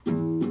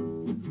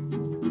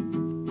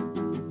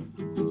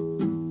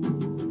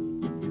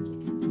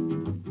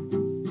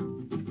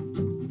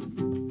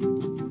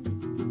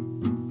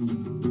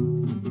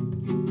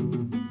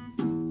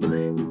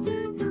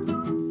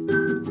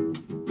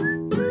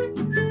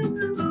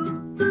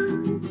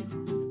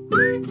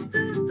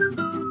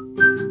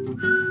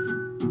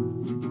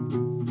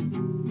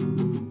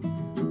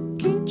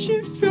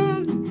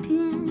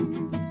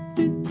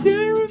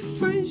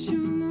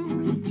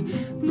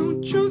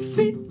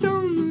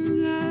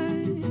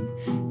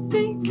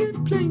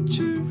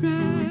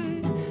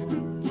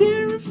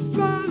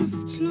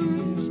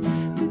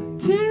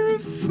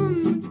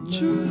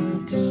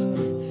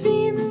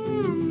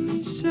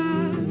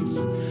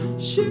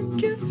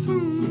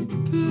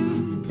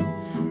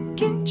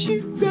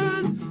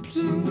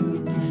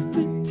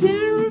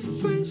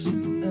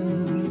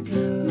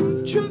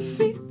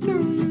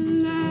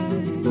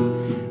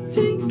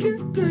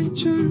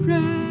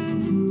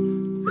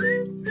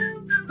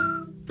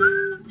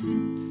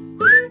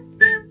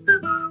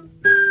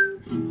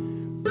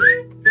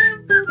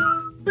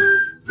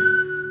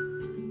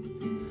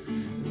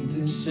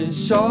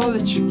it's all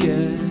that you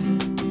get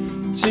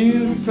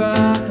to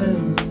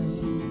refine,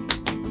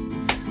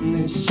 and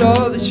it's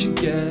all that you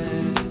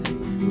get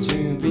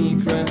to be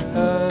grand,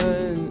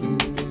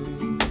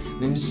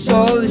 and it's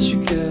all that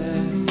you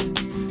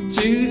get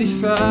to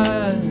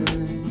define,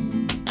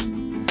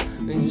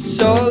 and it's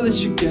all that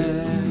you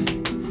get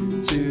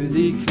to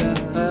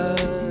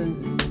decline.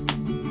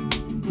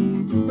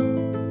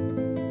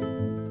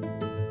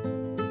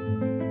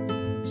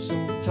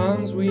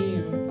 Sometimes we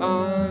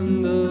are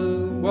underwater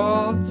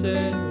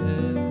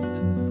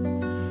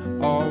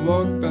or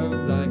walk about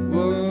like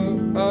wolves,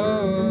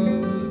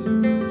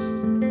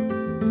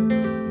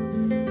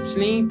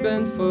 sleep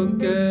and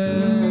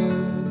forget.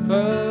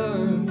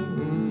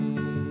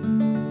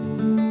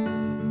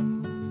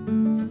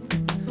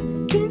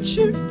 Can't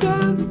you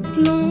feel the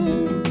blow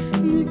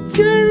and the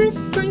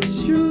terrifies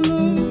your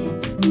love?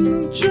 And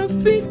the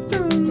trophy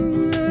down the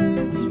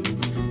line,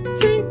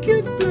 take a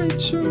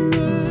bite, your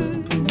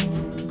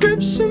right,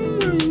 grab some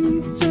wine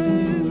and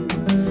time,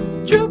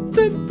 drop a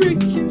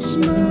brick and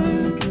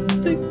smile,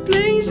 the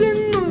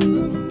glazing on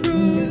the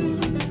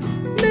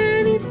bride,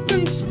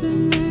 many-faced delay.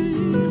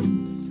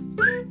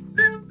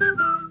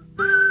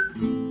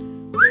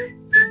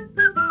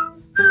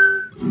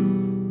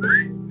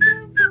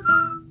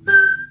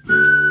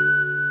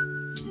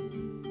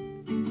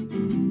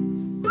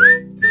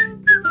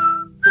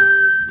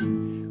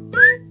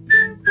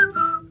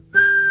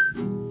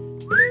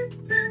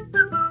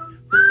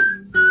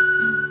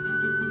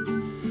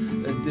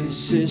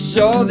 This is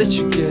all that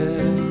you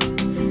get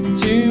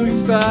to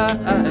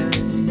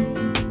refine,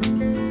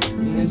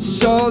 and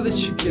it's all that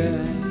you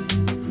get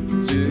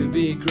to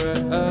be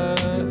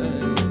grand,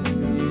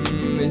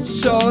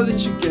 it's all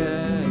that you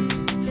get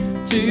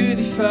to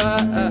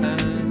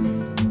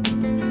define,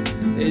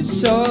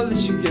 it's all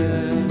that you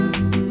get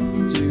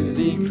to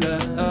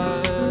decline,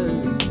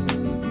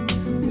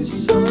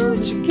 it's all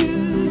that you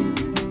get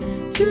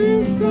to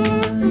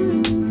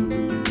refine,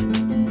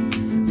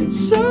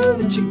 it's all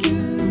that you get.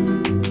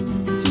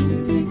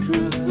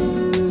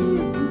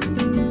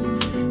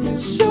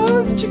 It's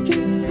all that you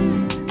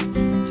get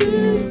to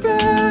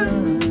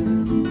find.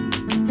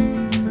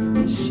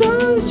 It's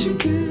all that you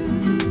get.